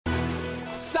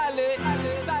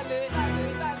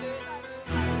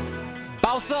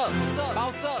Boss up,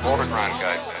 boss up. Water grind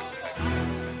guy.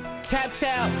 Tap,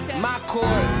 my chord,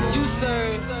 you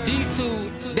serve these two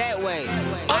that way.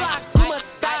 Hola, como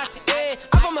estás, eh?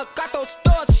 I'm from a gato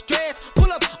store stress.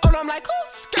 Pull up on them like, ooh,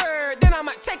 skirt. Then I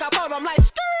might take up on them like,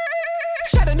 skirt.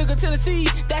 Shot a nigga to the sea,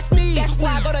 that's me. That's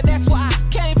why I go to, that's why I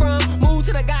came from. Move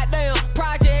to the goddamn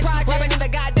project. Rapping in the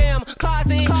goddamn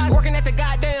closet. Working at the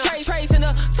goddamn trace in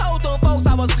the told them folks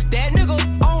I was that nigga.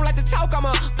 I don't like to talk, I'm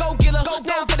a go-getter. Go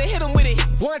down for the hit him with it.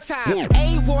 One time,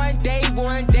 A1, day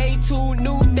 1, day 2,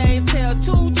 new things. Tell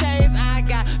 2 chains, I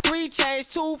got 3 chains,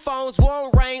 2 phones,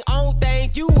 1 ring, on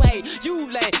thing. You hate, you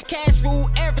lame, cash rule,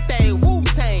 everything,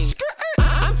 Wu-Tang.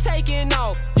 I'm taking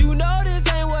off, you know this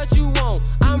ain't what you want.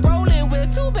 I'm rolling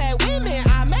with 2 bad women,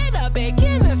 I made a big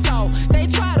Kennesaw. They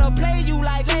try to play you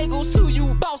like Legos to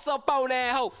you, boss up on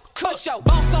that hoe. Push yo,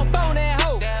 boss up on that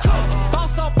hoe.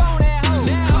 Boss up on that hoe.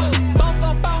 Boss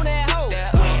up on that hoe.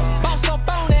 Boss up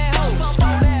on that hoe.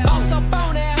 Boss up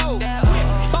on that hoe.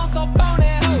 Boss up on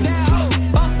that hoe.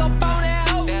 Boss up on that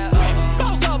hoe.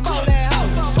 Boss up on that hoe.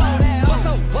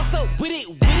 What's up with it,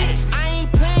 with it? I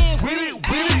ain't playing with it,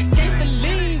 with it. Gangsta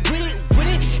lean with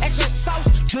it, extra sauce,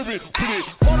 drip it, with it.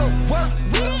 Go to work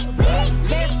with it,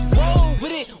 let's roll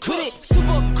with it,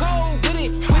 super cold with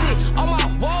it, all my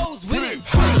woes with it,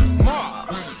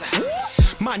 Mars.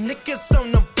 My niggas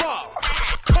on the bar,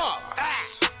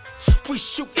 cars. We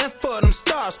shootin' for them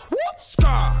stars, whoop,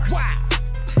 scars.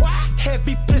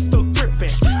 Heavy pistol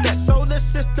gripping, that solar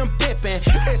system pimping.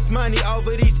 It's money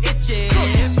over these itches,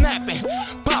 snapping.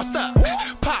 Boss up,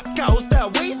 pop goes the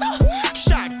weasel.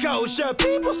 Shot goes your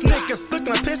people's niggas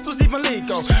looking like pistols, even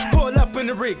legal. Pull up in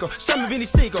the Rico, some Vinny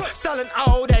Seagull, selling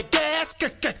all that gas. Woo,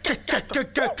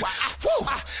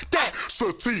 that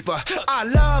sativa. I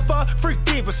love a freak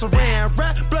diva, saran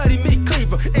wrap, bloody meat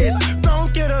cleaver. It's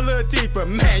gon' get a little deeper,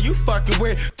 man. You fucking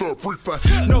with the reaper.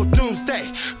 No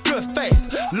doomsday, good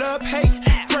faith, love, hate,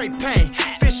 great pain,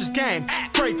 vicious game,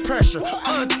 great pressure,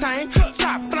 untamed,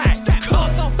 top flight.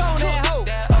 Boss up on that hoe.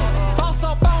 Boss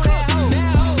up on that hoe.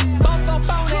 Boss up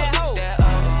on that hoe.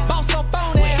 Boss up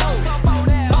on that hoe.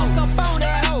 Boss up on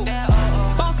that hoe.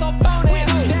 Boss up on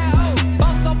that hoe.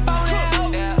 Boss up on that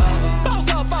hoe. Boss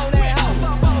up on that hoe.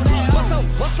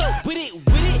 What's up with it,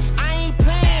 with it? I ain't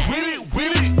playing with it,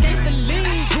 with it. Gangsta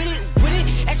lean with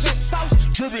it, extra sauce,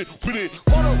 drip it, with it.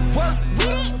 Go to work with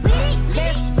it,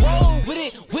 let's roll with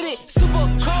it, super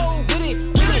cold with it,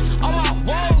 all my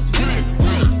woes with it.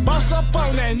 Boss up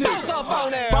on that nigga. Boss up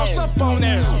on that. Boss up on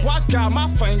that. I got my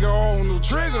finger on the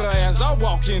trigger as I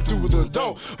walk in through the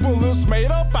door. Bullets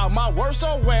made up out my words,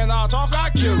 so when I talk, I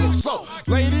kill them slow.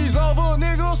 Ladies love a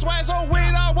nigga swag, so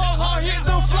when I walk, I hit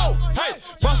the flow. Hey,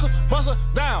 bust her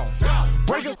down.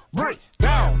 Break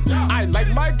down. I like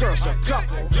my girls a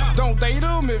couple. Don't date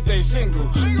them if they single.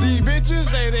 These bitches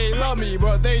say they love me,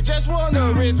 but they just want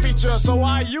a red feature, so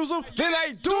I use them, then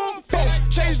I do them.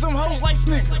 Change them hoes like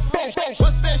sneakers.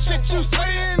 What's that shit you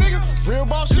saying, nigga? Real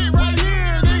ball shit right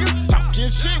here, nigga. Talking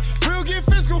shit, real get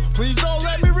physical. Please don't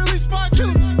let me really spot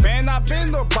killer. Man, I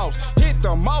been the boss. Hit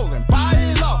the mall and buy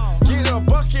it low. Get a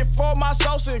bucket for my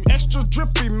sauce and extra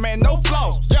drippy, man, no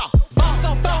flaws. Yeah.